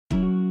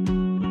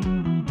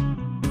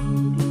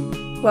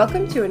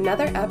Welcome to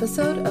another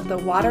episode of the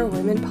Water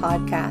Women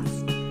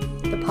Podcast,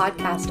 the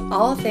podcast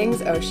all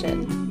things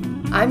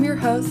ocean. I'm your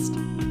host,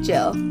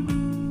 Jill.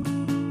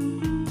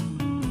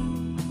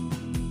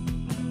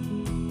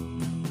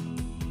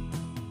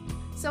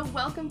 So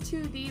welcome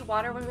to the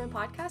Water Women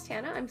Podcast,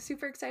 Hannah. I'm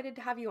super excited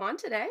to have you on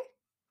today.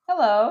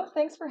 Hello,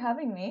 thanks for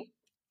having me.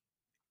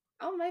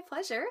 Oh, my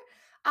pleasure.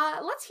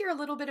 Let's hear a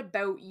little bit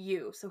about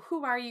you. So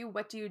who are you?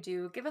 What do you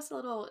do? Give us a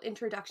little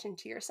introduction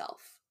to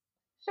yourself.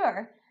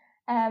 Sure.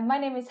 My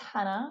name is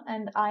Hannah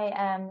and I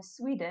am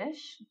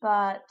Swedish,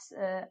 but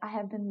I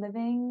have been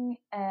living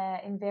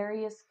in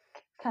various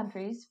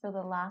countries for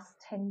the last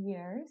 10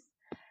 years.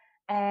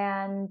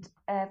 And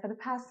for the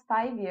past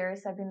 5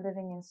 years, I've been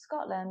living in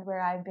Scotland,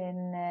 where I've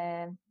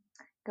been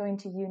going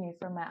to uni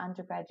for my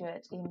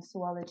undergraduate in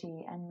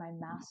zoology and my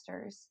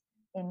master's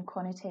in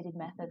quantitative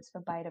methods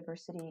for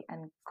biodiversity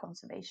and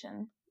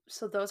conservation.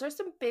 So those are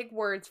some big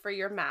words for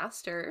your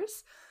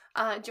master's.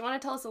 Do you want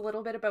to tell us a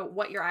little bit about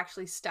what you're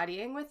actually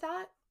studying with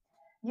that?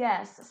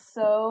 Yes,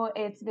 so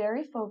it's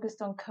very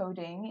focused on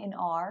coding in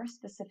R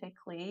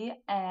specifically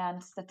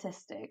and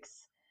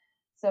statistics.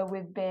 So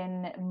we've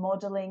been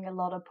modeling a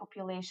lot of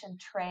population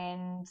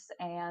trends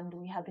and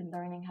we have been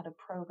learning how to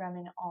program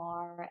in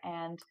R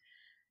and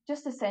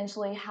just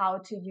essentially how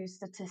to use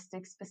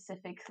statistics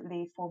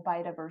specifically for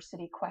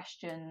biodiversity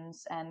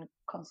questions and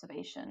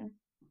conservation.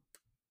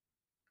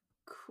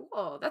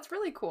 Cool. That's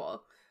really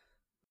cool.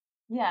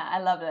 Yeah, I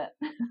love it.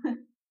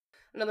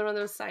 Another one of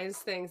those science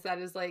things that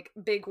is like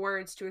big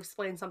words to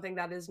explain something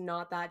that is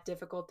not that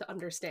difficult to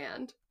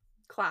understand.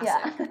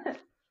 Classic.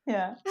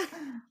 Yeah.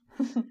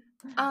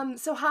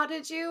 So how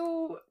did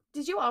you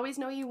always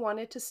know you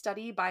wanted to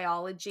study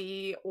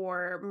biology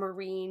or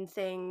marine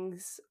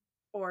things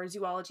or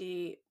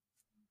zoology?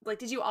 Like,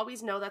 did you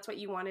always know that's what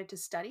you wanted to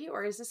study,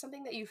 or is this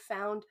something that you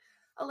found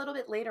a little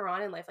bit later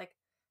on in life? Like,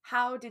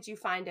 how did you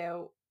find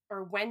out,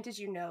 or when did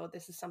you know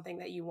this is something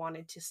that you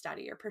wanted to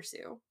study or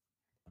pursue?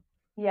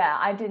 Yeah,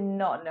 I did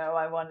not know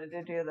I wanted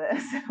to do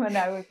this when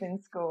I was in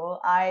school.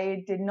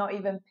 I did not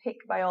even pick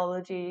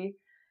biology.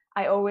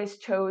 I always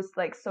chose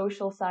like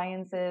social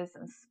sciences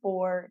and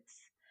sports.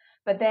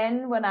 But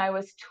then when I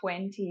was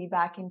 20,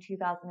 back in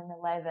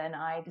 2011,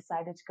 I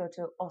decided to go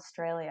to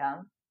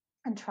Australia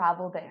and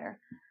travel there.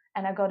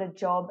 And I got a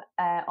job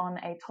on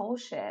a tall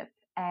ship.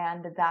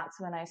 And that's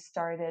when I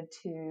started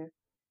to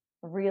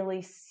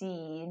really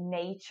see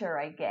nature,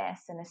 I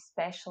guess, and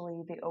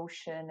especially the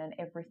ocean and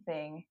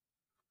everything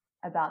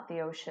about the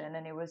ocean,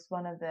 and it was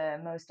one of the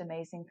most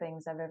amazing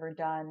things I've ever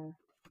done.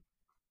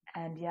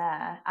 And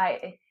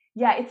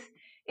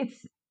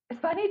it's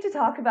funny to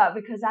talk about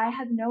because I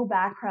had no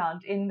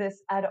background in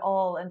this at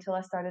all until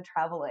I started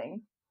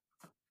traveling.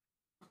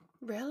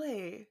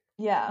 Really?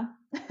 Yeah.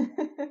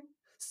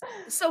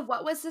 So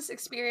what was this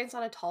experience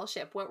on a tall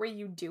ship? What were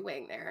you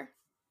doing there?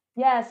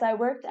 Yes, I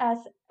worked as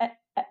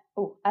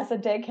a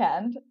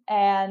deckhand,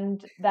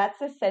 and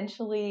that's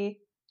essentially,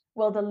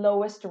 well, the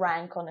lowest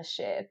rank on a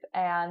ship.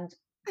 And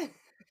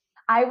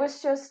I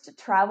was just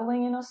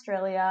traveling in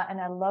Australia and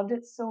I loved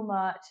it so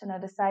much, and I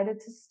decided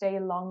to stay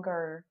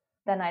longer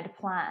than I'd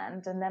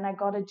planned. And then I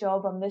got a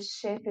job on this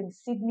ship in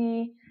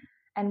Sydney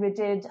and we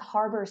did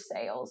harbor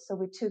sales. So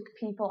we took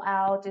people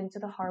out into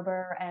the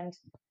harbor and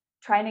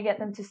trying to get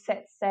them to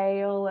set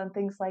sail and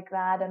things like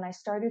that. And I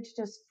started to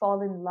just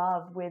fall in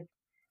love with,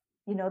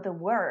 the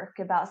work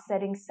about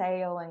setting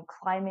sail and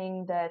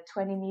climbing the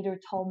 20-meter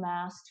tall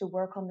mast to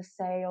work on the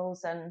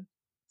sails. And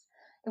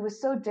it was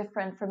so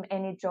different from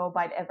any job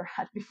I'd ever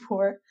had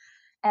before.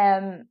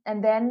 And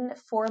then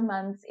 4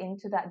 months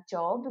into that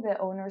job, the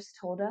owners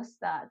told us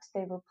that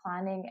they were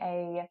planning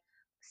a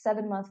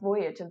 7-month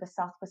voyage of the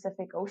South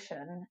Pacific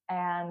Ocean.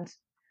 And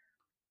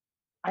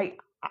I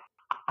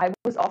I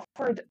was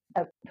offered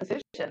a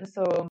position.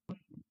 So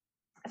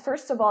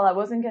first of all, I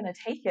wasn't going to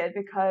take it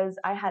because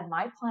I had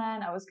my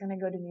plan. I was going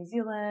to go to New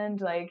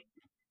Zealand,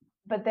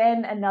 but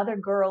then another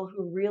girl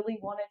who really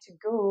wanted to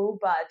go,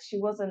 but she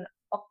wasn't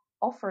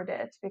offered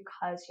it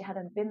because she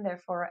hadn't been there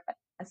for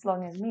as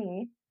long as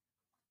me.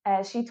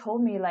 She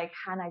told me, like,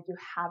 Hannah, you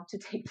have to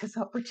take this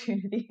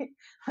opportunity.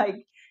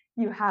 Like,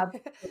 you have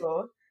to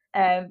go.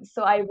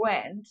 So I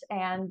went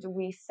and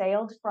we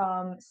sailed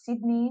from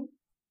Sydney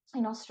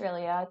in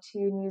Australia to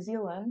New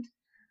Zealand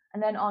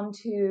and then on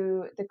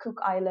to the Cook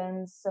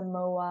Islands,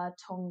 Samoa,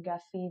 Tonga,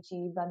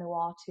 Fiji,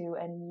 Vanuatu,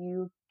 and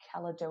New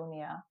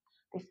Caledonia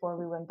before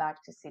we went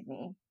back to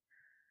Sydney.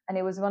 And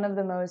it was one of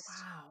the most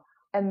Wow.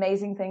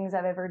 amazing things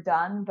I've ever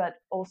done, but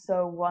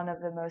also one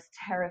of the most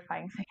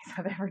terrifying things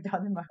I've ever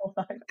done in my whole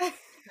life.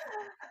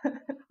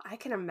 I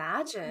can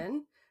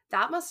imagine.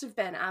 That must have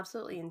been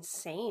absolutely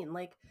insane.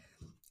 Like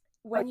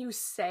when you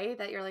say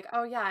that you're like,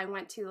 "Oh yeah, I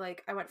went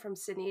from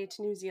Sydney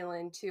to New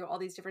Zealand to all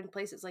these different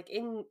places." Like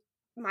in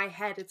my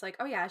head it's like,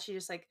 "Oh yeah, she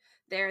just like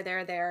there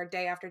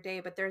day after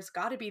day," but there's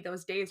got to be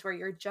those days where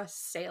you're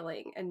just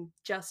sailing and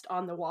just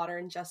on the water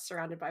and just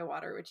surrounded by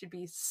water, which would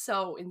be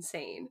so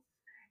insane.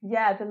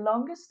 Yeah, the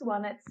longest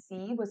one at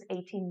sea was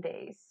 18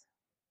 days.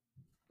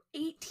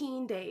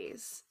 18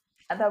 days.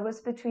 That was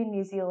between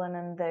New Zealand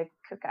and the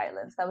Cook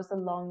Islands. That was the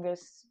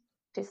longest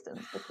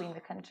distance between the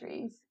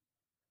countries.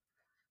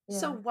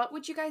 So Yeah. what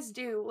would you guys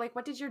do? Like,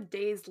 what did your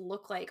days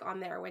look like on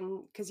there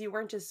when, because you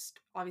weren't just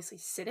obviously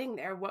sitting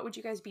there, what would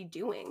you guys be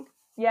doing?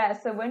 Yeah,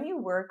 so when you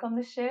work on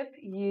the ship,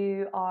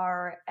 you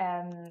are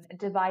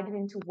divided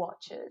into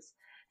watches.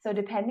 So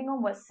depending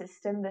on what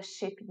system the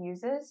ship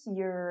uses,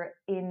 you're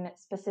in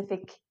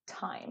specific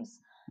times.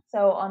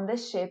 So on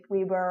this ship,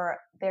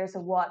 there's a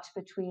watch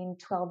between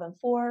 12 and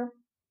 4,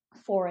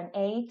 4 and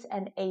 8,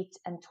 and 8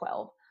 and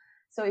 12.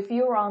 So if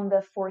you're on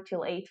the 4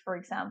 till 8, for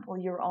example,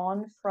 you're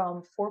on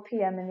from 4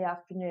 p.m. in the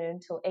afternoon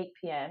till 8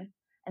 p.m.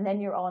 And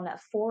then you're on at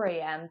 4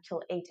 a.m.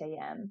 till 8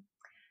 a.m.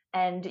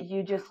 And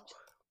you just,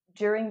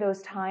 during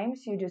those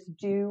times, you just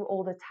do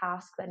all the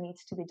tasks that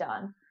needs to be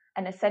done.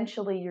 And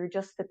essentially, you're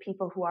just the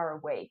people who are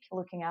awake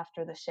looking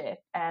after the ship.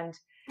 And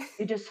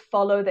you just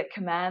follow the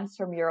commands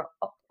from your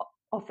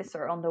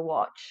officer on the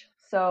watch.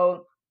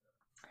 So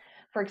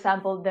for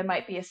example, there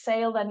might be a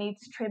sail that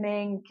needs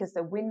trimming because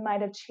the wind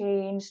might have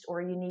changed,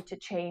 or you need to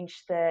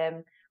change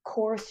the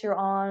course you're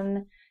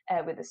on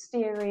with the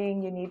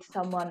steering. You need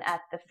someone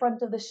at the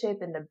front of the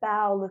ship in the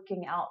bow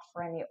looking out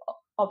for any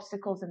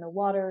obstacles in the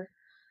water,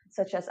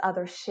 such as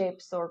other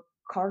ships or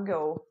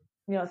cargo,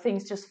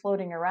 things just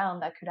floating around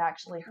that could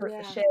actually hurt the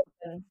Yeah. ship.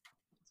 And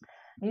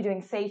you're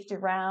doing safety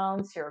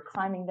rounds, you're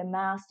climbing the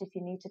mast if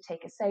you need to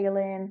take a sail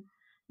in.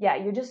 Yeah,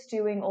 you're just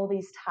doing all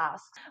these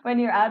tasks. When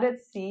you're out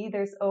at sea,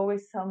 there's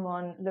always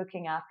someone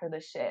looking after the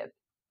ship.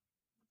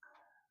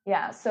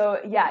 Yeah, so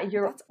yeah,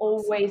 you're That's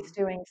always awesome.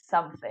 doing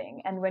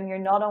something. And when you're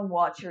not on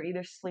watch, you're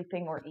either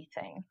sleeping or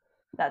eating.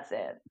 That's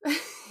it.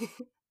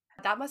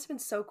 That must have been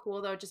so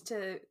cool though, just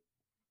to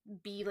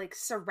be like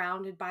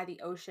surrounded by the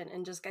ocean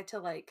and just get to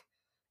like,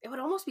 it would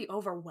almost be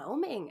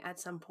overwhelming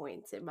at some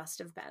points. It must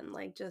have been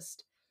like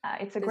just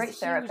It's a this great huge,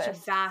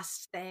 therapist.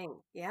 vast thing.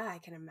 Yeah, I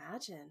can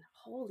imagine.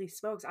 Holy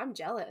smokes, I'm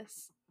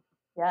jealous.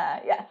 Yeah,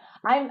 yeah.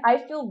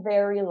 I feel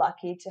very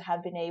lucky to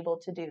have been able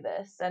to do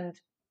this. And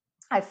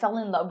I fell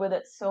in love with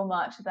it so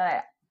much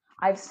that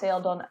I've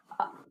sailed on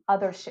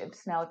other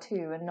ships now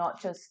too, and not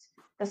just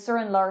the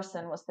Søren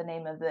Larsen was the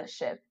name of the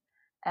ship,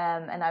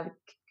 and I've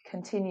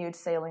continued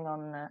sailing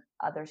on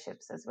other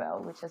ships as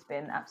well, which has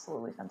been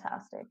absolutely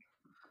fantastic.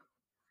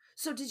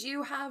 So, did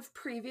you have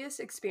previous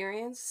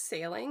experience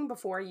sailing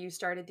before you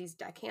started these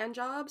deckhand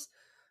jobs?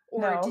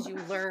 Or did No, you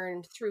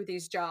learn through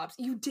these jobs?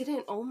 You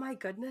didn't. Oh my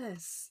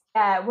goodness.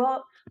 yeah,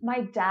 well,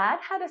 my dad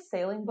had a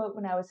sailing boat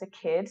when I was a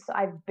kid, so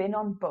I've been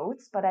on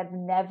boats, but I've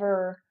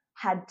never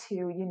had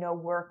to,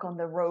 work on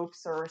the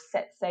ropes or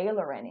set sail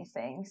or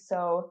anything.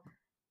 So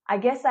I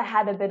guess I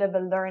had a bit of a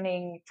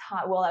learning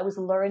time. Well, I was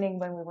learning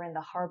when we were in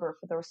the harbor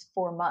for those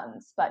 4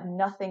 months, but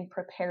nothing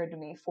prepared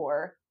me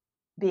for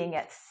being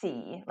at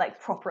sea, like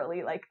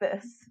properly like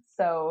this.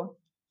 So,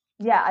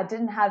 yeah, I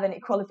didn't have any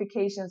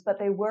qualifications, but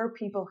there were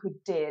people who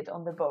did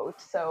on the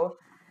boat. So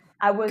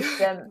I was,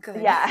 Good,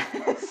 good.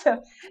 yeah,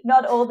 so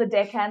not all the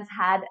deckhands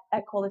had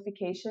a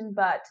qualification,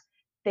 but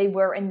they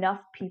were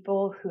enough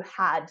people who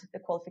had the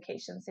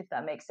qualifications, if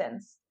that makes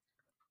sense.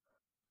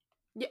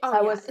 Yeah, So oh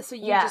I yeah. was, So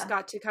you just yeah,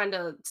 got to kind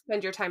of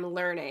spend your time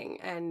learning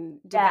and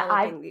yeah,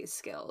 developing these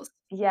skills.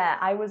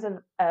 I was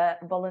a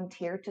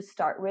volunteer to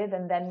start with,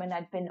 and then when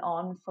I'd been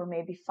on for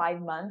maybe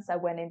 5 months, I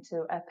went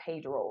into a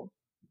paid role.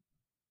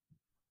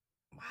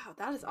 Wow,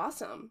 that is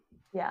awesome.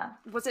 Yeah,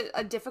 Was it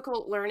a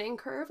difficult learning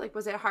curve? Like,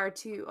 was it hard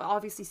to,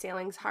 obviously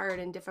sailing's hard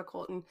and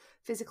difficult and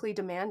physically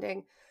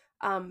demanding.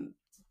 Um,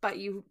 but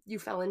you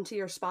fell into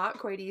your spot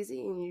quite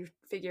easy and you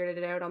figured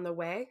it out on the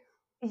way.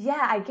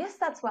 yeah, I guess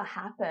that's what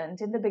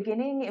happened. In the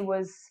beginning, it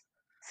was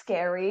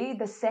scary.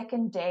 The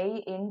second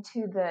day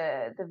into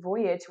the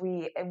voyage,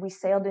 we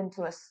sailed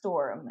into a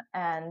storm,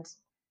 and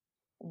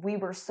we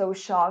were so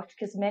shocked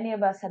because many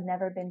of us had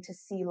never been to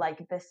sea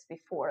like this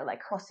before, like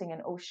crossing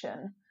an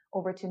ocean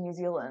over to New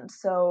Zealand.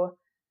 So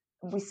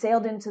we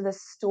sailed into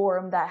this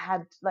storm that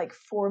had like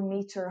 4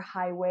 meter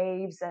high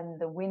waves, and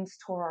the winds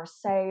tore our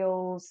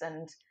sails,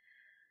 and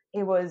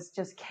it was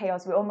just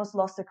chaos. We almost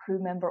lost a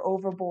crew member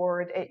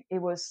overboard.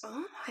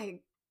 Oh my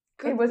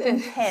It was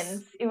goodness.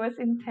 intense. It was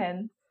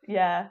intense.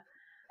 Yeah.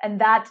 And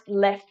that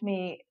left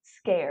me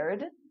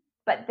scared.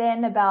 But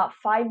then about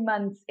 5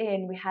 months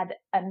in, we had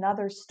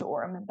another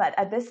storm. But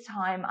at this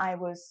time, I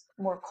was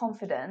more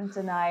confident,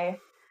 and I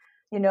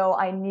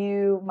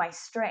knew my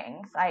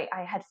strength. I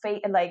had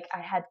faith, like I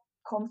had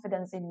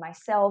confidence in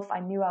myself. I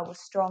knew I was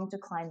strong to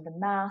climb the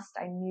mast.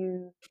 I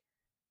knew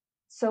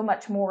so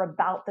much more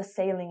about the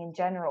sailing in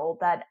general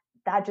that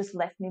just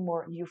left me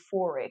more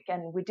euphoric.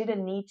 And we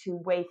didn't need to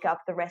wake up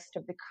the rest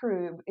of the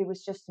crew. It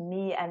was just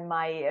me and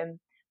my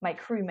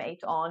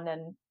crewmate on,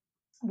 and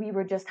we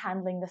were just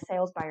handling the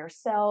sails by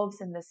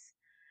ourselves in this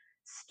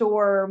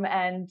storm.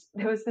 And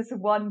there was this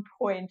one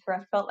point where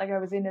I felt like I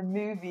was in a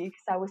movie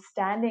because I was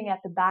standing at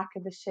the back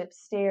of the ship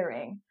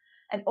staring,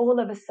 and all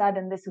of a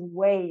sudden this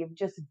wave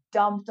just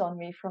dumped on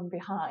me from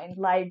behind,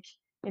 like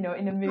in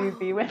a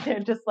movie when they're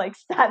just like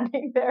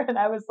standing there. And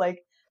I was like,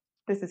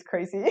 this is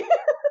crazy.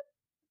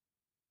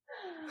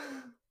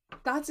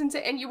 That's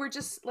insane. And you were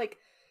just like,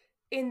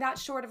 in that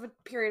short of a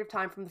period of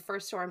time from the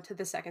first storm to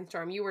the second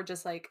storm, you were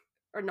just like,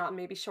 or not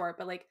maybe short,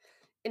 but like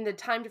in the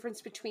time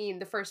difference between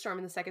the first storm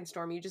and the second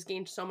storm, you just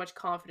gained so much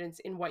confidence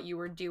in what you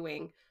were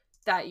doing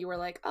that you were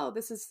like, oh,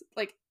 this is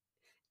like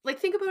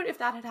think about if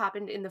that had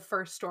happened in the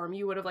first storm,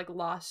 you would have like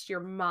lost your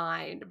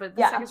mind. But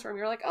the second Yeah. storm,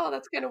 you're like, oh,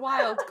 that's kind of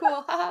wild,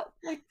 cool, haha.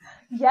 Like,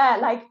 Yeah,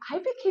 like I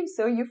became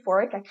so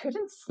euphoric, I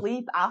couldn't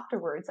sleep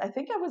afterwards. I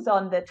think I was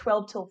on the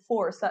 12 till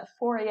 4, so at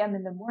 4 a.m.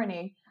 in the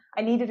morning,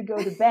 I needed to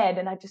go to bed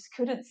and I just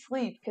couldn't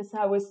sleep because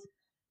I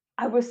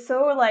was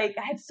so like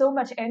I had so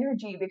much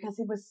energy because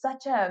it was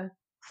such a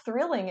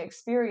thrilling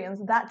experience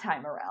that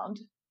time around.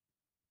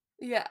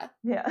 yeah,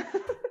 Yeah.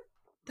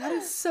 that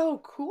is so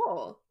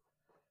cool.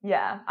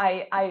 Yeah,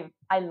 I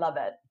love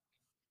it.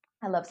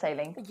 I love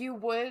sailing. You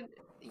would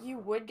you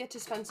would get to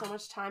spend so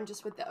much time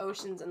just with the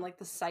oceans and like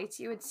the sights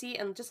you would see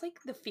and just like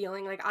the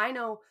feeling. Like I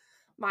know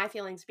my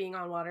feelings being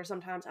on water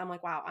sometimes I'm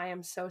like, wow, I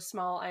am so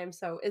small, I am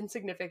so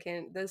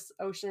insignificant, this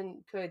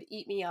ocean could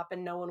eat me up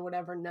and no one would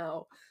ever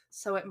know.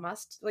 So it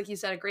must, like you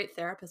said, a great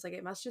therapist, like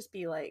it must just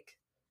be like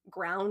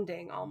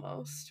grounding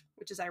almost,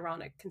 which is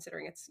ironic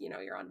considering it's,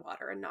 you're on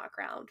water and not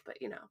ground, but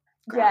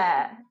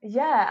grounding.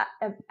 Yeah,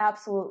 yeah,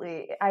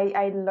 absolutely.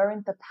 I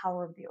learned the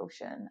power of the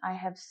ocean. I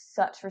have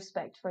such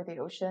respect for the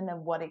ocean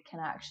and what it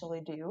can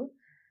actually do.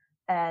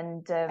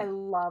 And I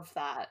love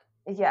that.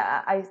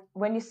 yeah, I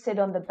when you sit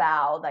on the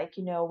bow, like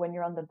when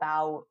you're on the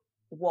bow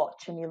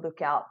watch and you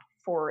look out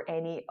for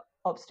any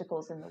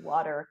obstacles in the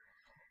water,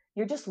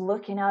 you're just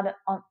looking out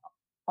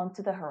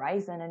onto the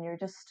horizon and you're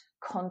just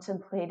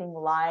contemplating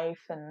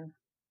life, and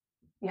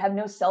you have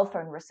no cell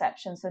phone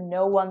reception, so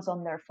no one's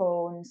on their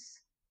phones.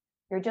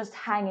 You're just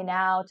hanging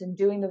out and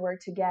doing the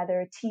work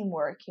together,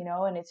 teamwork,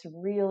 and it's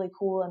really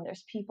cool. And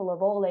there's people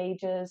of all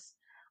ages,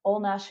 all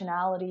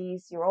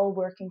nationalities. You're all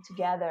working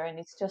together, and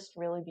it's just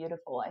really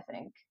beautiful, I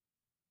think.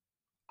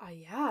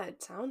 Yeah,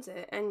 it sounds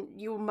it. And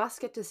you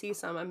must get to see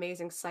some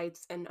amazing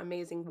sights and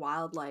amazing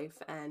wildlife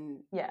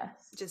and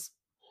Yes. just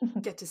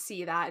get to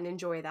see that and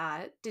enjoy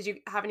that. Did you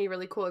have any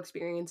really cool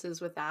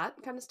experiences with that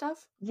kind of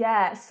stuff?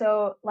 Yeah,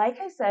 so like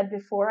I said,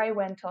 before I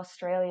went to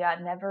Australia,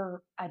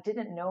 I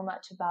didn't know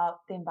much about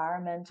the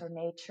environment or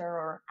nature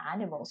or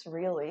animals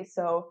really.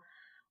 So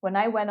when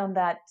I went on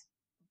that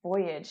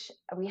voyage,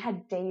 we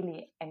had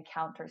daily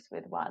encounters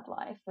with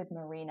wildlife, with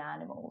marine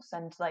animals,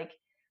 and like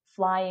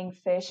flying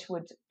fish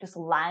would just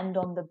land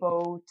on the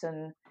boat,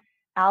 and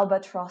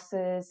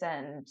albatrosses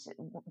and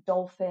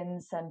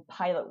dolphins and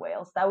pilot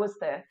whales. That was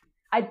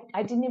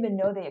I didn't even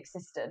know they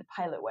existed,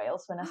 pilot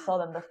whales, when I saw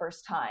them the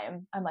first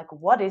time. I'm like,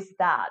 what is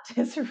that?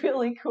 It's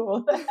really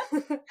cool.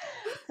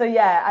 So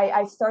yeah,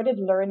 I started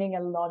learning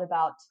a lot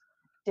about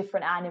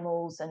different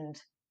animals and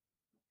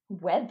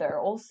weather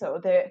also.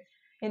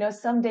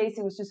 Some days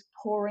it was just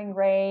pouring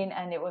rain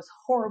and it was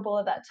horrible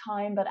at that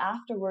time, but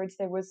afterwards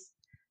there was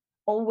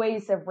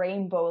always a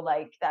rainbow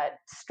like that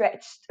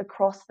stretched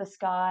across the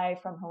sky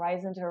from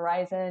horizon to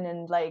horizon,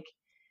 and like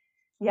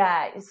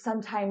yeah, it's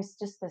sometimes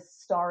just the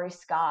starry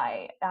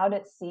sky out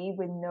at sea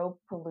with no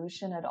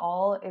pollution at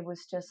all. It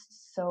was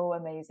just so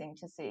amazing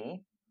to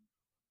see.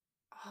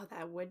 Oh,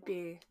 that would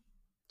be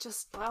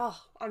just, oh,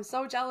 I'm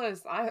so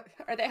jealous. Are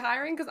they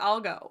hiring? Because I'll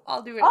go.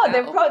 I'll do it Oh,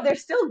 now. they're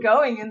still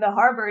going in the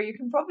harbor. You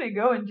can probably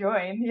go and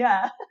join.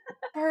 Yeah.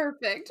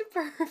 Perfect.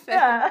 Perfect.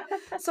 Yeah.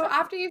 So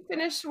after you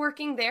finished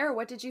working there,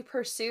 what did you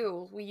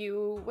pursue?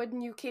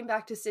 When you came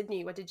back to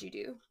Sydney, what did you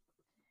do?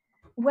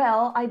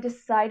 Well, I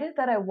decided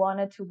that I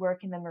wanted to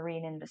work in the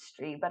marine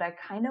industry, but I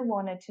kind of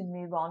wanted to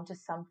move on to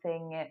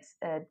something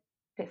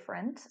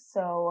different.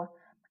 So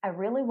I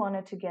really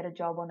wanted to get a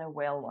job on a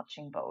whale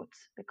watching boat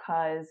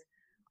because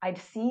I'd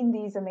seen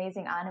these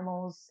amazing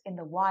animals in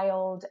the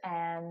wild,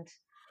 and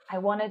I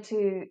wanted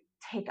to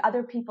take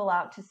other people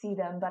out to see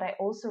them, but I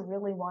also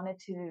really wanted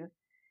to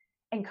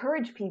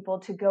encourage people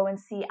to go and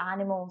see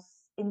animals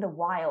in the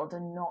wild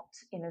and not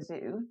in a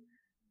zoo.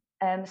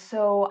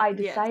 So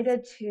Yes.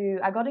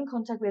 I got in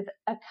contact with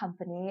a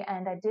company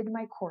and I did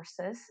my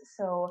courses.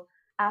 So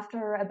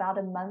after about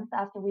a month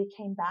after we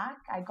came back,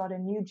 I got a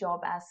new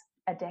job as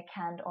a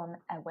deckhand on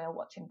a whale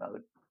watching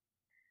boat.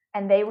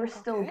 And they were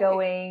still Okay.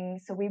 going.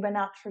 So we went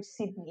out through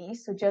Sydney.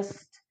 So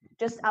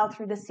just out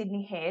through the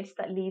Sydney Heads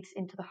that leads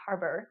into the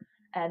harbor.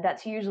 And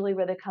that's usually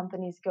where the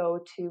companies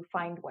go to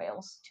find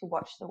whales, to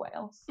watch the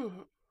whales.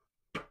 Mhm.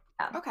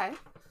 Yeah. Okay.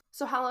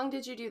 So how long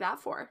did you do that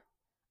for?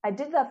 I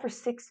did that for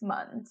 6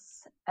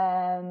 months.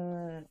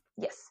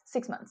 Yes,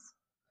 6 months.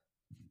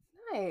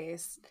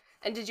 Nice.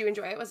 And did you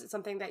enjoy it? Was it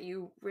something that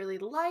you really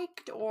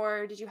liked,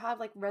 or did you have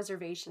like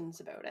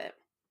reservations about it?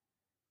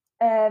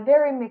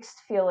 Very mixed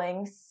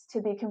feelings,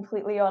 to be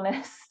completely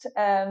honest.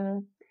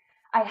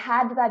 I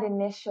had that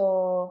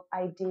initial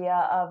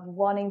idea of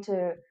wanting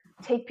to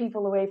take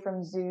people away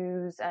from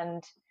zoos,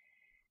 and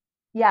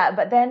yeah,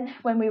 but then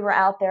when we were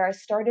out there, I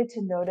started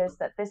to notice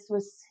that this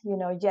was,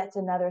 yet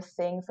another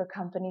thing for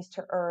companies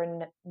to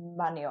earn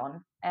money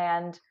on.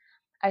 And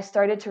I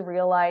started to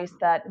realize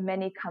that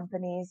many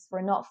companies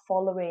were not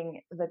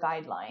following the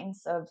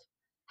guidelines of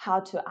how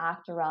to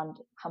act around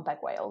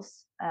humpback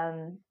whales.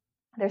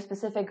 There's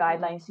specific Mm.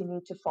 guidelines you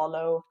need to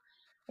follow.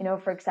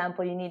 For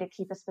example, you need to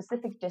keep a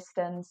specific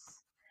distance,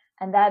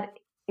 and that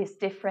is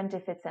different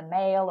if it's a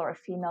male or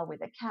a female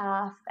with a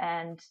calf.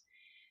 And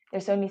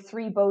there's only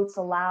 3 boats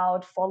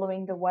allowed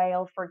following the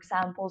whale, for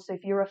example. So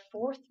if you're a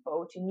 4th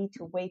boat, you need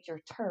to wait your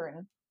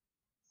turn.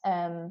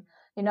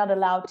 You're not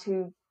allowed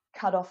to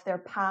cut off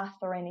their path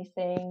or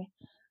anything.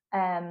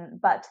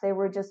 But there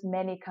were just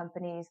many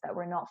companies that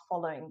were not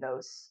following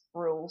those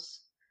rules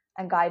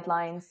and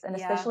guidelines, and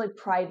Yeah. especially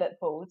private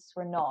boats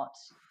were not.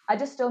 I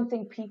just don't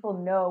think people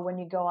know when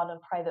you go on a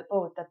private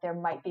boat that there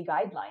might be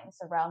guidelines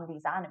around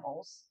these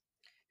animals.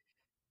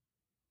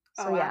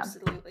 So Oh, yeah.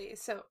 absolutely.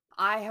 So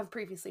I have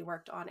previously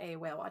worked on a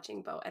whale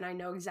watching boat, and I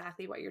know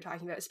exactly what you're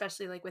talking about,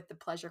 especially like with the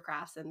pleasure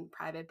crafts and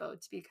private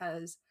boats,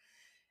 because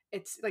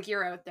it's like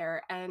you're out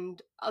there,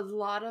 and a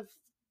lot of,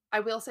 I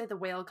will say, the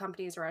whale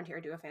companies around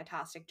here do a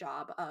fantastic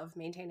job of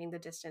maintaining the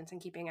distance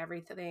and keeping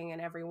everything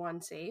and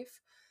everyone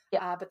safe.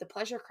 Yeah, But the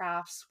pleasure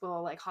crafts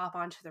will like hop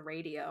onto the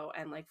radio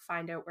and like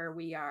find out where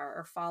we are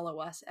or follow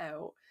us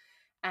out,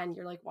 and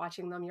you're like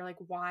watching them, you're like,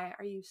 why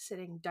are you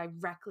sitting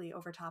directly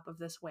over top of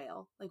this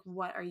whale? Like,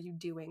 what are you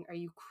doing? Are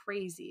you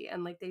crazy?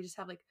 And like they just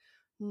have like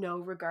no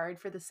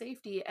regard for the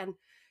safety, and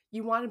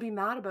you want to be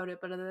mad about it,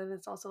 but then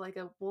it's also like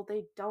a, well,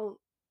 they don't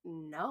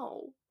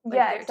know. Like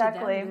yeah, they're, to them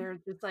exactly. they're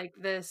just like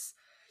this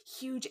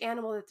huge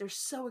animal that they're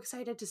so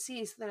excited to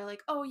see, so they're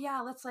like, oh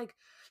yeah, let's like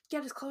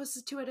get as close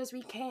to it as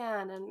we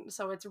can. And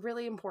so it's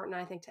really important,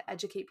 I think, to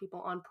educate people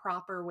on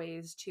proper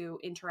ways to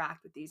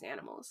interact with these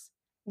animals.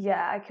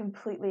 Yeah, I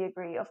completely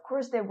agree. Of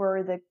course, there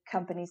were the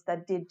companies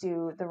that did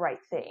do the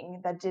right thing,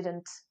 that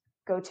didn't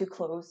go too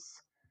close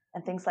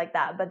and things like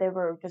that. But there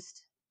were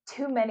just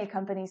too many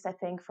companies, I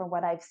think, from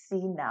what I've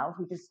seen now,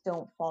 who just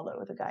don't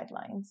follow the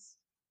guidelines.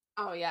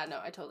 Oh yeah, no,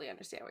 I totally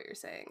understand what you're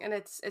saying. And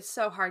it's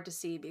so hard to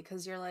see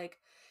because you're like,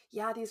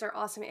 yeah, these are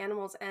awesome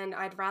animals and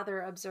I'd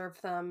rather observe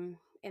them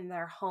in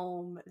their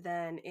home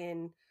than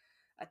in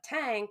a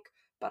tank,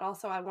 but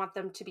also I want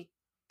them to be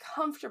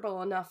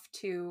comfortable enough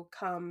to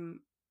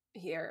come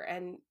here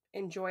and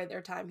enjoy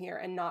their time here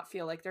and not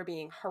feel like they're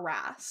being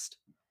harassed.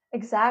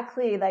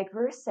 Exactly. Like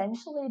we're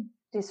essentially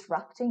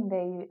disrupting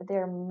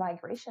their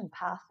migration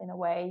path in a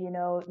way,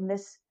 and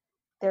this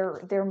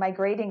they're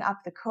migrating up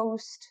the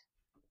coast,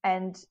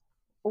 and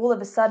all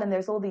of a sudden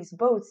there's all these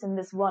boats in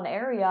this one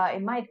area.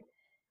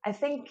 I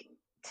think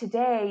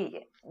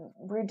today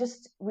we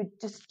just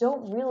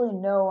don't really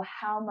know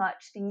how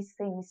much these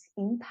things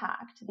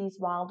impact these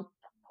wild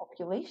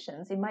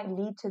populations. It might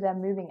lead to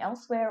them moving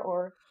elsewhere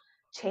or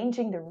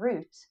changing the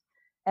route.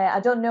 I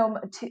don't know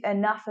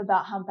enough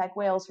about humpback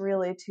whales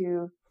really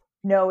to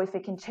know if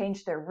it can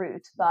change their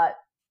route, but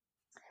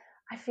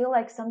I feel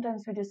like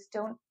sometimes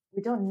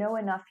we don't know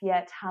enough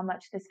yet how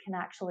much this can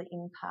actually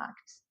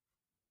impact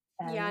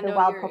Yeah, the no,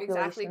 wild you're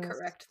exactly populations.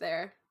 correct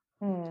there.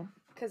 Hmm.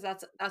 Because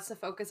that's the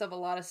focus of a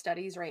lot of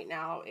studies right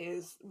now,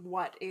 is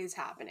what is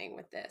happening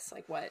with this,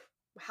 like what,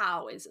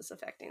 how is this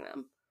affecting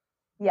them.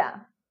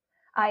 Yeah,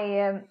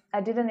 I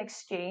did an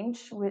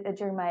exchange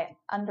during my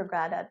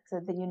undergrad at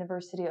the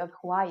University of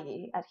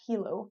Hawaii at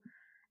Hilo,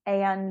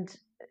 and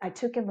I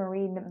took a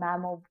marine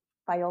mammal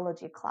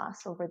biology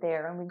class over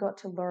there, and we got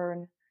to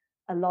learn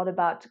a lot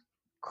about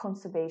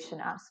conservation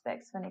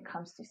aspects when it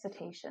comes to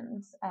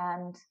cetaceans.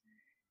 And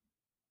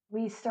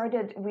we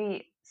started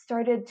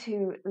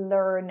to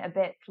learn a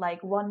bit,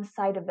 like one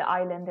side of the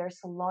island there's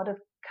a lot of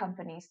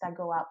companies that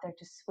go out there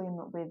to swim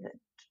with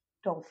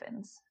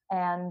dolphins,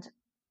 and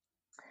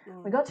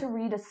we Mm. got to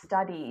read a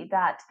study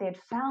that they had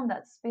found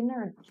that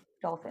spinner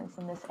dolphins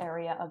in this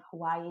area of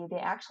Hawaii, they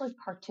actually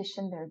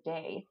partition their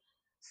day.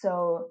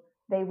 So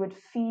they would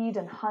feed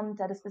and hunt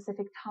at a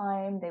specific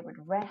time, they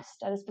would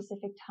rest at a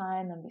specific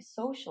time, and be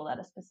social at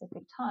a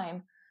specific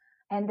time.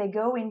 And they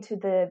go into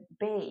the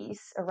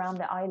bays around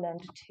the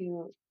island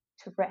to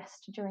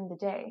rest during the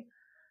day.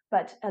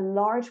 But a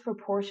large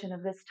proportion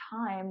of this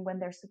time, when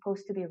they're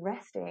supposed to be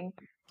resting,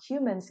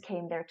 humans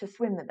came there to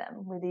swim with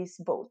them with these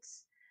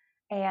boats,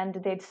 and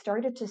they'd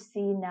started to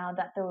see now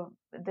that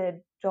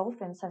the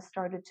dolphins have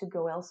started to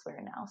go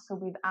elsewhere now. So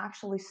we've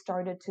actually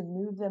started to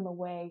move them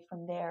away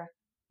from their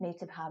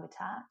native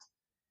habitat.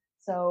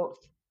 So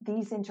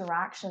these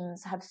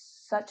interactions have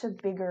such a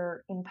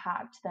bigger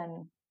impact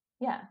than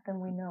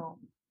we know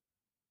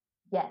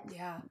yet.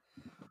 Yeah.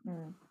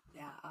 Mm.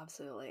 Yeah,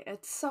 absolutely.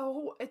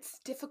 It's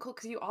difficult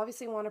because you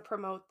obviously want to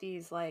promote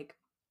these, like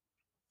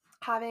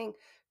having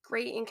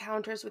great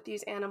encounters with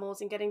these animals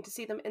and getting to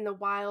see them in the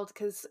wild,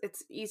 because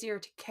it's easier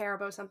to care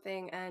about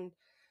something and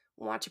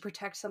want to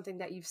protect something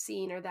that you've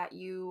seen or that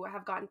you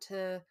have gotten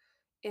to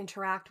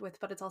interact with.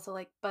 But it's also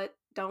like, but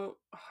don't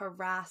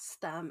harass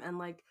them, and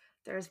like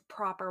there's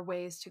proper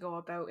ways to go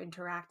about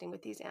interacting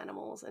with these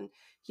animals, and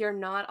you're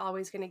not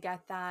always going to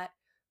get that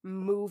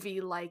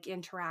movie like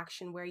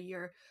interaction where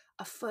you're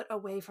a foot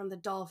away from the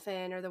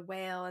dolphin or the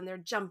whale and they're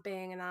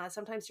jumping and that.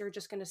 Sometimes you're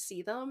just going to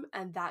see them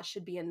and that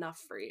should be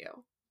enough for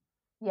you.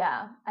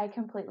 Yeah, I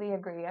completely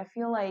agree. I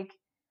feel like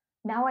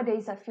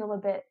nowadays I feel a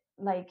bit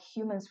like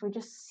humans, we're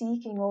just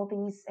seeking all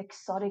these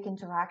exotic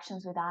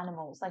interactions with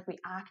animals. Like we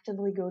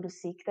actively go to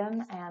seek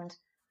them. And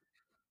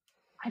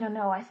I don't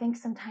know, I think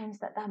sometimes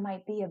that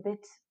might be a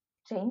bit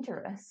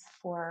dangerous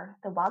for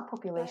the wild That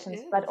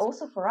populations, but is.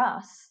 also for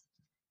us.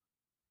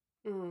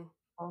 Mm.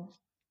 So,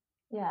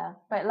 yeah,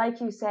 but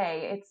like you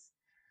say,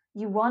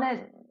 you want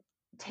to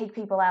take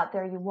people out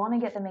there, you want to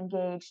get them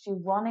engaged, you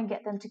want to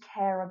get them to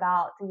care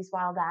about these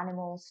wild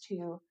animals,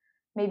 to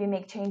maybe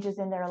make changes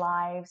in their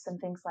lives and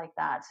things like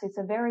that. So it's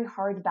a very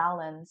hard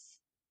balance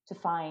to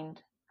find,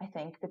 I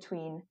think,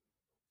 between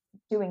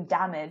doing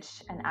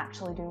damage and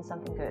actually doing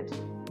something good.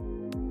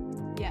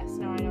 Yes,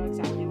 no, I know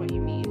exactly what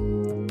you mean.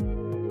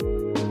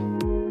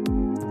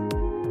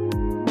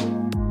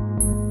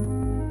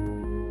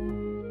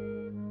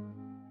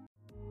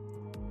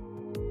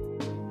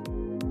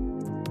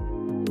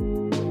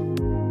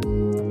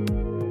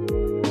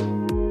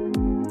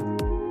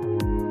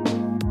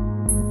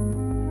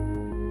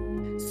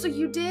 So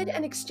you did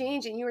an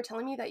exchange, and you were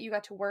telling me that you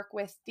got to work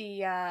with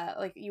the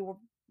like you were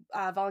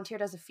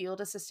volunteered as a field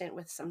assistant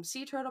with some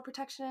sea turtle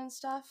protection and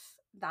stuff.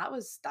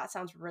 That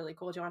sounds really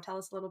cool. Do you want to tell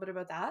us a little bit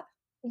about that?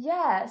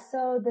 Yeah,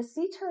 so the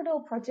Sea Turtle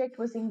project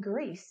was in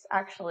Greece,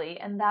 actually,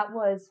 and that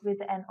was with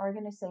an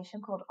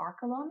organization called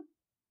Archelon,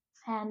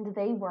 and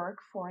they work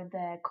for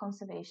the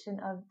conservation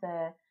of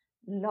the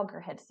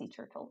loggerhead sea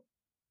turtle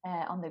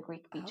on the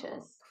Greek Oh,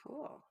 beaches.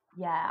 cool.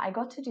 Yeah, I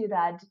got to do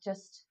that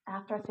just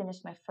after I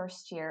finished my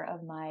first year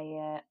of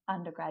my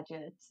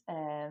undergraduate,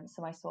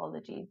 so my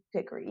zoology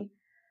degree.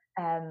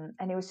 And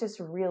it was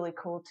just really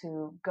cool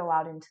to go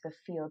out into the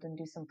field and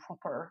do some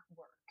proper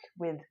work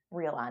with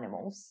real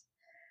animals.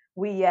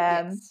 We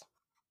Yes.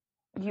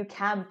 You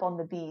camp on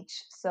the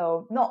beach,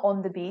 so not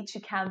on the beach,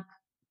 you camp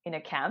in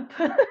a camp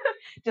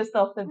just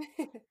off the,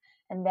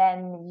 and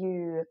then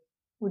you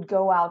would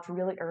go out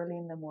really early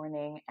in the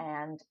morning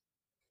and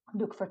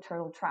look for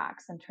turtle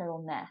tracks and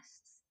turtle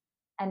nests.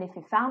 And if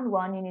you found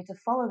one, you need to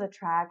follow the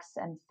tracks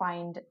and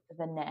find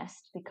the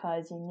nest,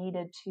 because you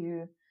needed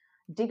to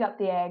dig up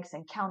the eggs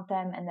and count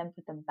them and then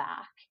put them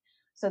back.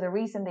 So the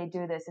reason they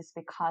do this is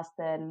because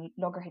the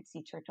loggerhead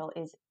sea turtle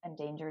is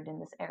endangered in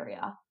this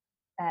area.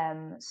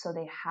 So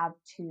they have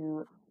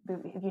to,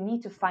 you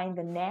need to find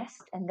the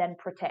nest and then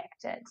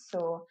protect it.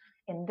 So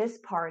in this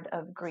part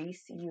of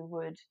Greece, you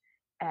would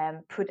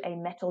put a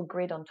metal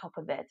grid on top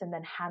of it and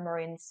then hammer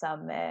in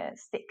some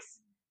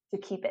sticks to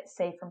keep it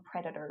safe from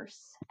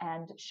predators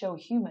and show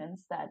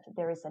humans that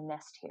there is a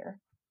nest here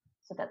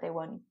so that they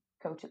won't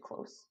go too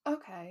close.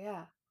 Okay,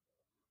 yeah.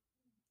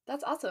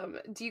 That's awesome.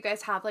 Do you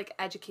guys have like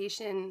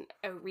education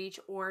outreach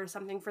or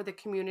something for the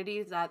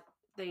community that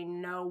they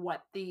know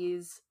what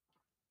these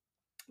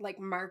like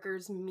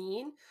markers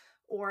mean?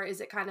 Or is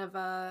it kind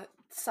of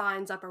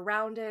signs up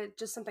around it,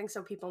 just something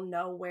so people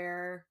know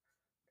where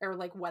or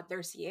like what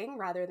they're seeing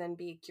rather than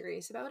be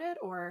curious about it?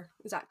 Or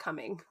is that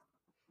coming?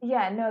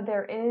 Yeah, no,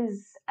 there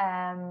is.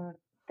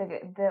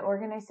 The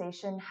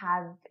organization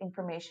have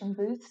information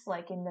booths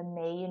like in the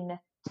main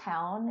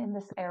town in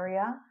this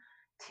area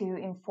to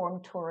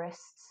inform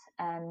tourists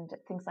and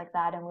things like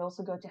that. And we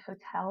also go to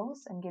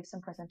hotels and give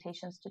some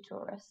presentations to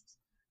tourists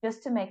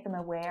just to make them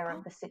aware of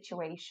Oh, the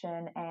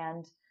situation.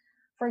 And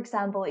for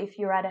example, if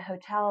you're at a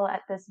hotel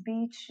at this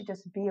beach,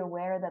 just be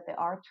aware that there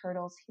are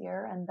turtles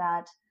here and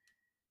that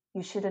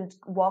you shouldn't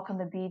walk on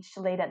the beach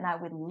late at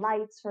night with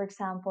lights, for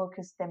example,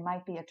 because there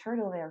might be a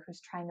turtle there who's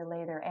trying to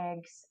lay their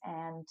eggs.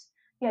 And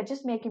yeah,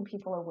 just making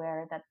people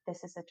aware that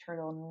this is a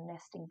turtle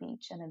nesting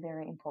beach and a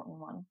very important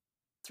one.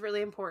 it's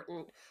really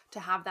important to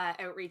have that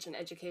outreach and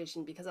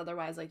education because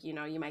otherwise, like, you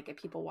might get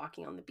people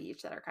walking on the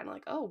beach that are kind of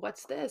like, oh,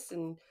 what's this?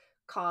 And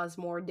cause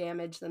more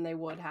damage than they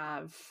would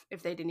have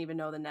if they didn't even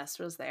know the nest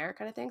was there,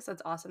 kind of thing. So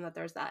it's awesome that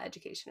there's that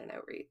education and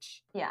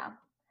outreach. Yeah.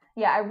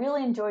 Yeah, I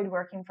really enjoyed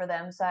working for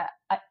them. So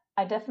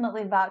I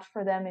definitely vouch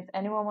for them. If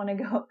anyone want to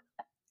go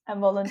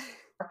and volunteer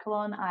at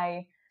Archelon,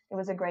 it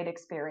was a great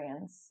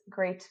experience,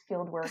 great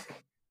field work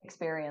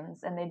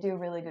experience, and they do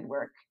really good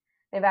work.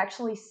 They've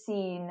actually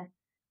seen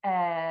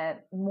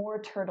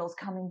more turtles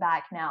coming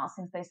back now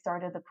since they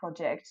started the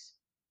project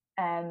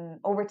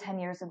over 10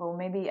 years ago,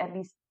 maybe at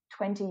least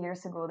 20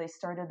 years ago, they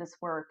started this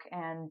work,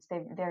 and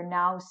they're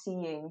now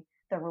seeing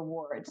the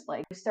rewards.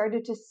 Like we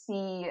started to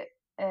see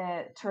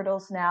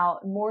turtles now,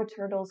 more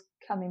turtles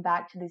coming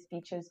back to these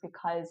beaches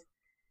because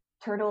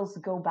turtles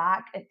go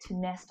back to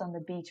nest on the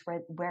beach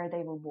where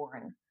they were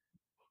born.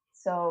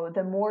 So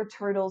the more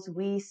turtles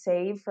we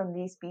save from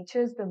these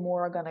beaches, the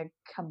more are gonna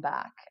come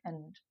back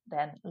and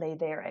then lay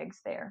their eggs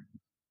there.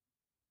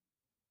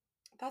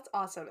 That's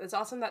awesome. It's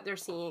awesome that they're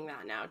seeing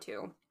that now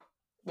too.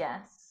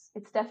 Yes,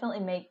 it's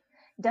definitely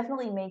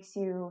makes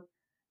you,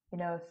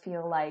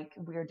 feel like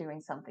we're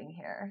doing something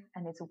here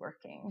and it's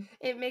working.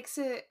 It makes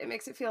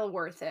it feel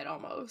worth it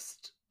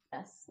almost.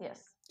 Yes,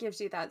 yes.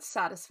 Gives you that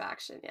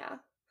satisfaction, yeah.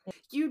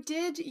 You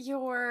did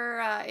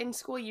your in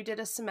school you did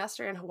a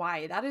semester in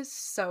Hawaii. That is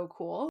so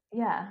cool.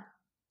 Yeah,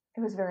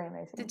 it was very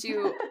Did amazing.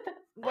 you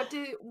what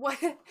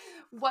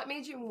what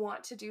made you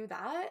want to do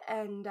that,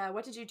 and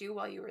what did you do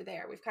while you were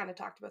there? We've kind of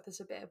talked about this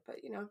a bit, but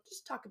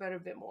just talk about it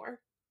a bit more.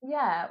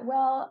 Yeah,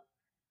 well,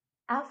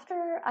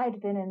 after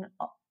I'd been in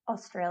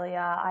Australia,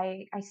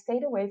 I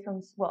stayed away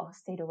from, well,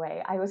 stayed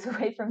away. I was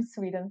away from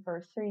Sweden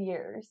for 3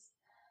 years.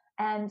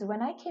 And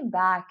when I came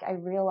back, I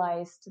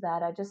realized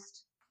that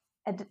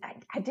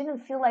I didn't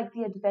feel like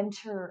the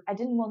adventure, I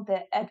didn't want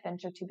the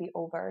adventure to be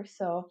over.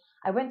 So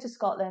I went to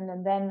Scotland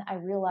and then I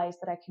realized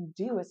that I can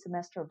do a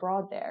semester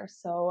abroad there.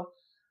 So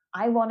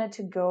I wanted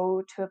to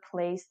go to a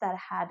place that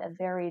had a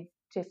very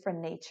different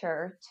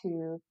nature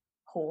to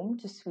home,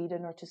 to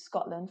Sweden or to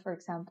Scotland, for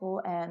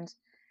example. And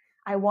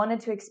I wanted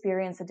to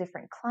experience a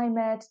different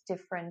climate,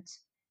 different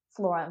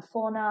flora and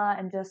fauna,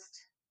 and just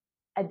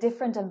a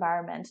different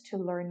environment to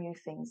learn new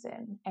things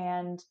in.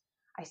 And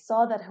I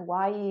saw that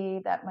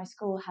that my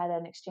school had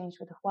an exchange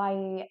with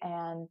Hawaii,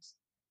 and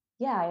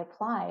yeah, I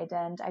applied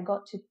and I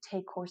got to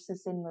take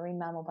courses in marine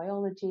mammal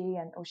biology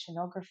and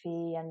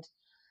oceanography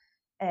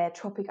and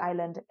tropic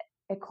island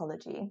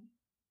ecology.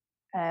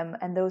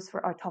 And those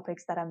are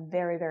topics that I'm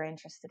very, very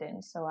interested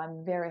in. So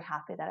I'm very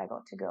happy that I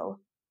got to go.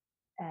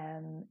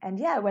 And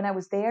yeah, when I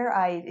was there,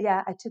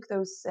 I took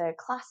those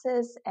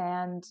classes,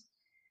 and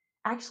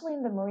actually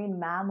in the marine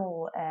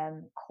mammal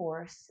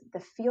course,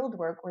 the field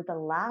work or the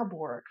lab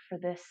work for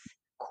this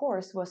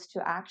course was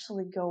to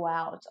actually go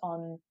out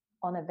on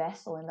a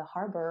vessel in the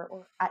harbor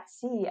or at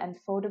sea and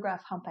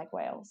photograph humpback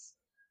whales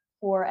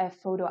for a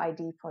photo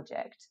ID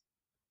project.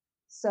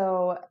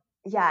 So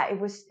yeah, it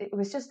was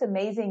just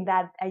amazing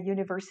that a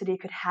university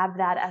could have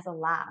that as a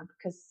lab,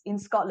 because in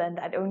Scotland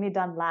I'd only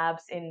done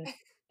labs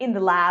in the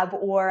lab,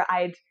 or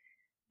I'd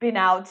been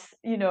out,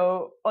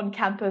 on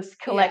campus Yeah.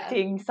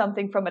 collecting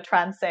something from a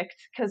transect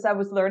because I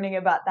was learning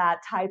about that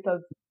type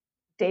of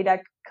data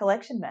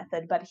collection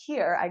method. But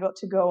here I got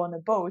to go on a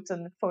boat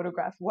and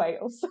photograph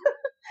whales.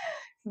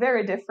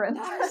 Very different.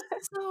 That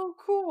is so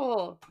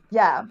cool.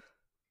 Yeah.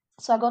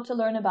 So I got to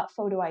learn about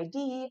photo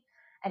ID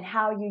and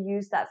how you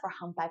use that for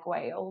humpback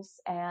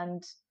whales.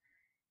 And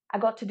I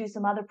got to do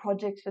some other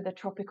projects with the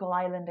tropical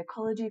island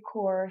ecology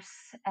course,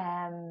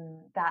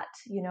 that,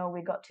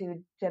 we got to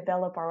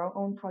develop our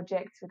own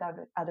projects with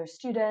other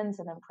students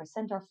and then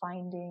present our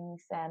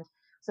findings. And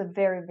it's a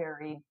very,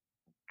 very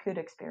good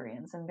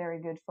experience and very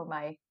good for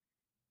my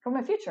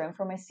future and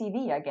for my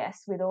CV, I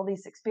guess, with all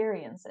these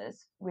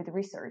experiences with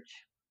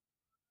research.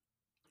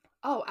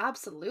 Oh,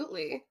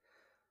 absolutely.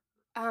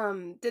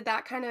 Did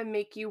that kind of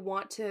make you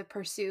want to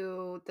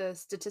pursue the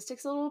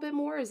statistics a little bit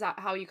more? Is that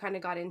how you kind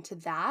of got into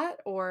that?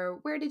 Or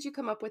where did you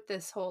come up with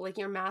this whole, like,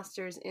 your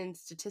master's in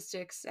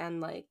statistics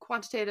and like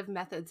quantitative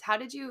methods? How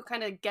did you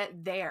kind of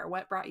get there?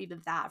 What brought you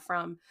to that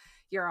from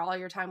all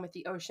your time with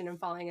the ocean and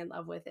falling in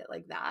love with it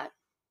like that?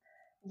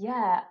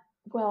 Yeah.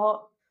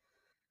 Well,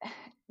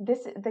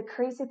 the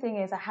crazy thing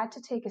is I had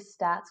to take a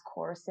stats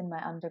course in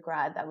my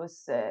undergrad that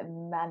was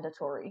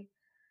mandatory,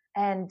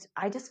 and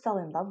I just fell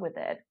in love with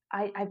it.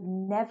 I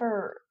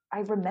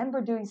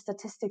remember doing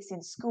statistics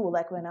in school,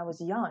 like when I was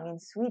young in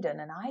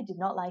Sweden, and I did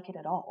not like it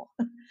at all.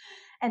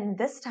 And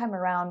this time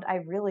around, I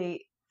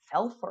really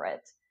fell for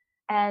it.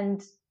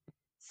 And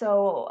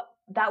so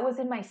that was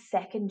in my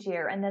second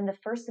year. And then the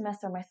first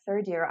semester of my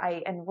third year,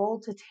 I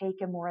enrolled to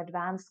take a more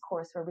advanced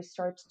course where we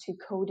start to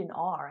code in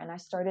R. And I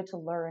started to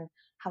learn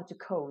how to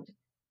code.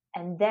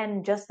 And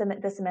then just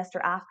the semester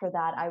after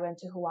that, I went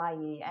to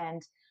Hawaii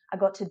and I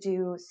got to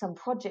do some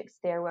projects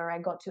there where I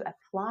got to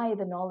apply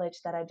the knowledge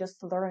that I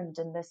just learned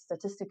in this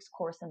statistics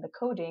course and the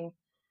coding.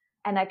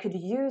 And I could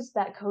use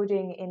that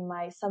coding in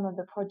some of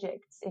the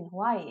projects in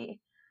Hawaii.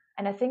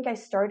 And I think I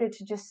started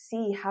to just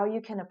see how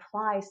you can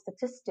apply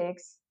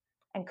statistics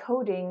and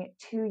coding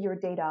to your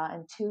data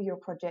and to your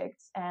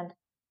projects. And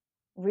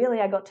really,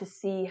 I got to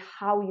see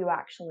how you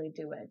actually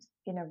do it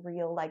in a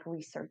real like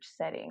research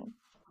setting.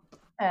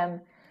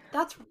 Um,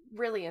 That's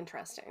really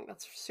interesting.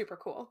 That's super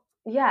cool.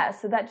 yeah,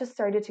 so that just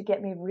started to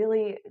get me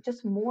really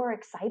just more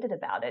excited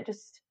about it.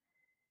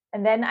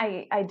 And then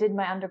I did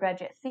my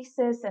undergraduate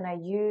thesis and I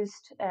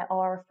used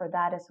R for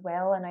that as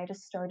well. And I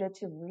just started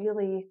to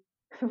really,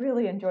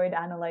 really enjoyed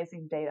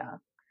analyzing data.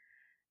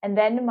 And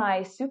then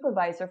my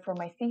supervisor for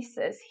my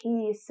thesis,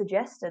 he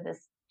suggested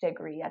this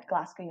degree at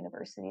Glasgow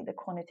University, the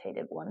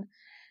quantitative one.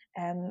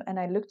 And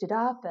I looked it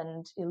up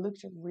and it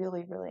looked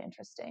really, really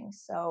interesting.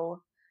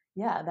 So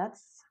yeah,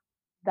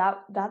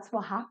 that's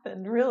what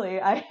happened really.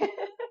 I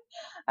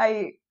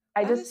I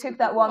That just is took super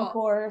that one cool.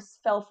 course,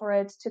 fell for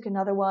it, took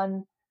another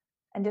one,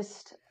 and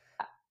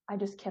I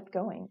just kept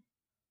going.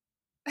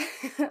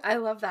 I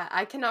love that.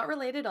 I cannot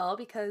relate at all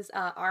because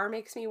R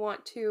makes me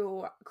want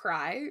to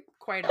cry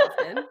quite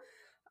often.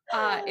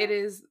 It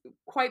is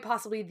quite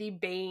possibly the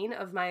bane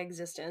of my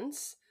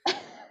existence.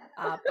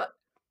 But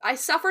I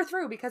suffer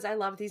through because I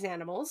love these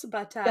animals,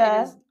 but it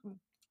Yeah. is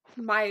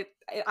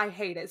I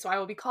hate it. So I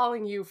will be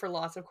calling you for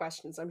lots of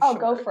questions, I'm Oh,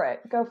 go sure. for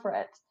it. Go for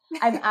it.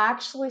 I'm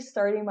actually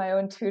starting my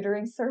own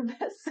tutoring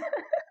service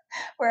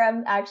where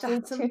I'm actually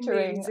That's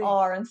tutoring amazing.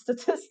 R and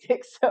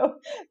statistics. So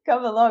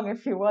come along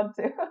if you want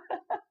to.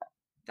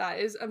 That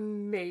is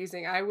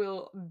amazing. I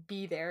will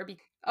be there.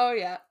 Oh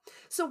yeah.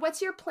 So what's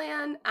your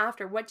plan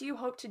after? What do you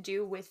hope to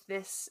do with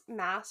this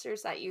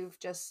master's that you've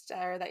just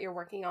or that you're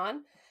working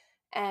on?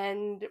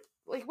 And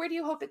like where do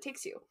you hope it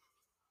takes you?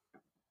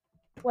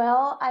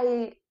 Well,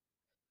 I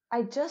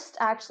just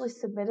actually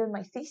submitted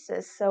my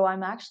thesis, so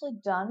I'm actually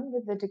done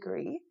with the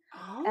degree.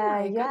 Oh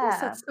my goodness, Yeah,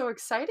 that's so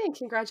exciting.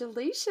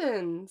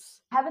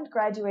 Congratulations. haven't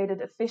graduated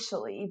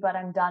officially, but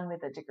I'm done with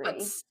the But degree.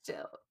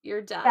 still,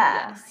 you're done.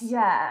 Yeah, Yes.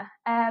 yeah.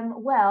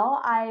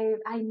 Well, I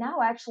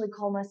now actually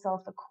call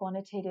myself a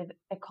quantitative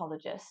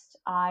ecologist.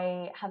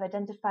 I have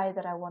identified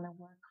that I want to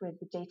work with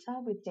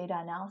data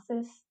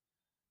analysis.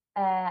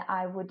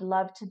 I would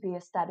love to be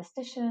a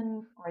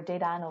statistician or a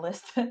data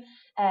analyst,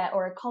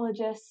 or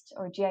ecologist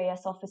or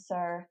GIS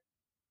officer.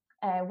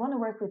 I want to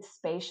work with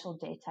spatial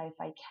data if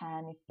I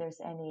can, if there's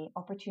any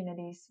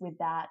opportunities with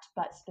that,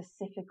 but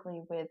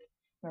specifically with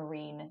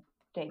marine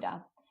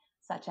data,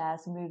 such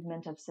as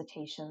movement of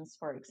cetaceans,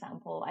 for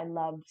example. I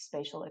love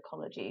spatial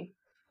ecology.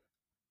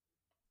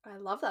 I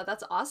love that.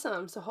 That's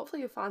awesome. So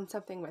hopefully you found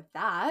something with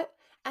that.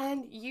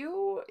 And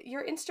your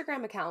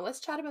Instagram account, let's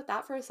chat about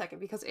that for a second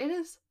because it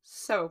is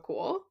so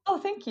cool. Oh,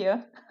 thank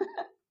you.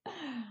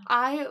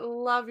 I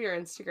love your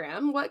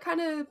Instagram. What kind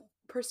of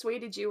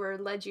persuaded you or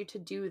led you to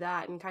do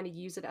that and kind of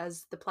use it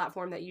as the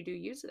platform that you do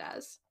use it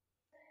as?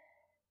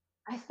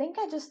 I think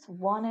I just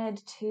wanted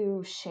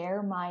to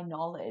share my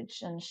knowledge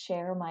and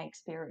share my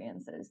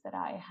experiences that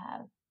I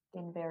have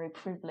been very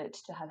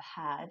privileged to have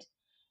had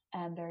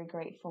and very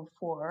grateful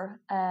for.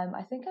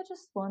 I think I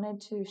just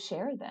wanted to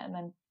share them,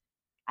 and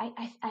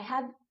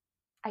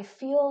I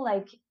feel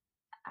like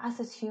us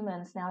as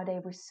humans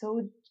nowadays we're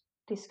so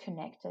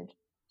disconnected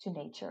to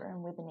nature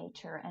and with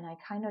nature, and I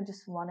kind of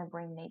just want to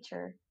bring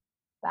nature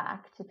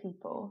back to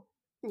people.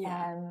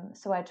 Yeah.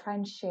 So I try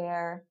and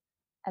share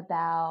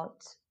about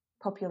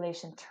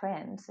population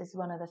trends is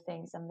one of the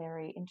things I'm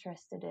very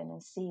interested in,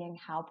 and seeing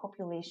how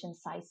population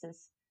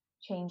sizes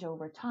change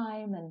over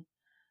time and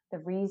the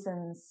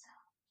reasons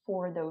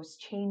for those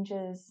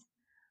changes,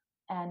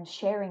 and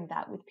sharing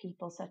that with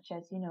people, such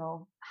as,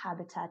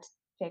 habitat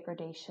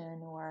degradation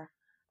or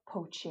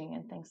poaching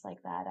and things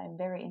like that. I'm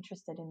very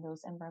interested in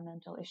those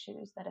environmental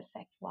issues that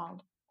affect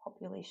wild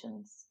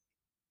populations.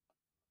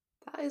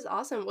 That is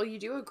awesome. Well, you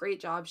do a great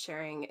job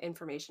sharing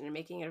information and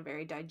making it a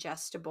very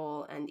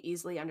digestible and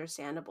easily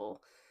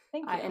understandable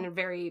Thank in you. a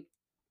very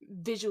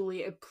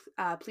visually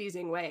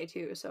pleasing way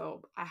too.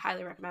 So I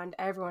highly recommend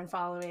everyone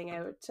following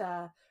out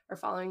or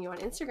following you on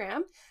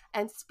Instagram.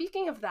 And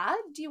speaking of that,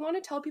 do you want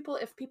to tell people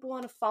if people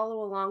want to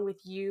follow along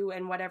with you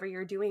and whatever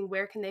you're doing,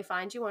 where can they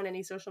find you on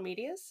any social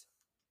medias?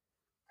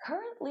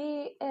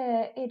 Currently,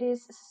 it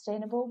is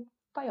Sustainable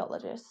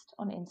Biologist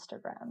on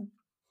Instagram.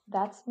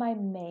 That's my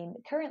main.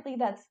 Currently,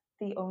 that's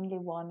the only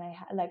one I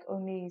have, like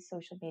only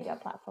social media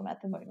platform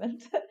at the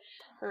moment. So,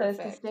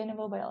 Perfect.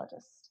 Sustainable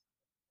Biologist.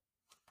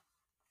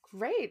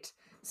 Great.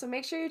 So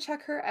make sure you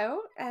check her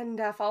out and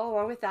follow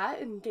along with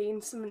that and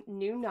gain some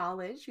new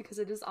knowledge because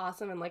it is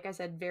awesome. And like I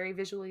said, very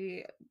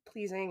visually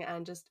pleasing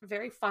and just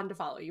very fun to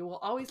follow. You will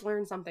always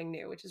learn something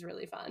new, which is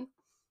really fun.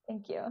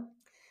 Thank you.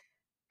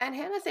 And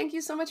Hannah, thank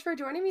you so much for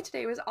joining me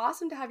today. It was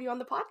awesome to have you on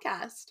the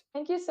podcast.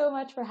 Thank you so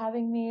much for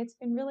having me. It's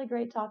been really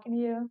great talking to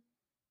you.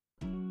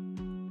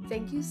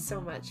 Thank you so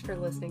much for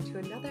listening to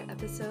another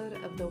episode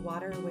of the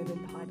Water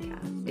Women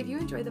podcast. If you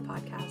enjoyed the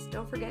podcast,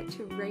 don't forget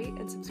to rate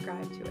and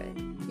subscribe to it.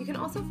 You can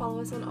also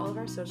follow us on all of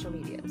our social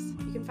medias.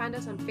 You can find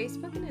us on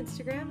Facebook and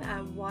Instagram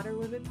at Water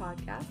Women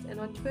Podcast and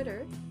on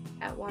Twitter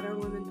at Water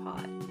Women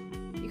Pod.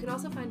 You can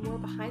also find more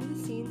behind the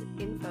scenes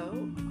info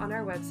on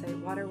our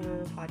website,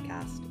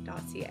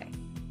 waterwomenpodcast.ca.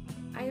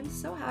 I am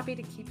so happy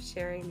to keep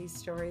sharing these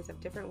stories of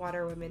different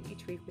water women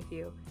each week with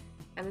you.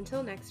 And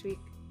until next week,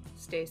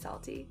 stay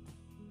salty.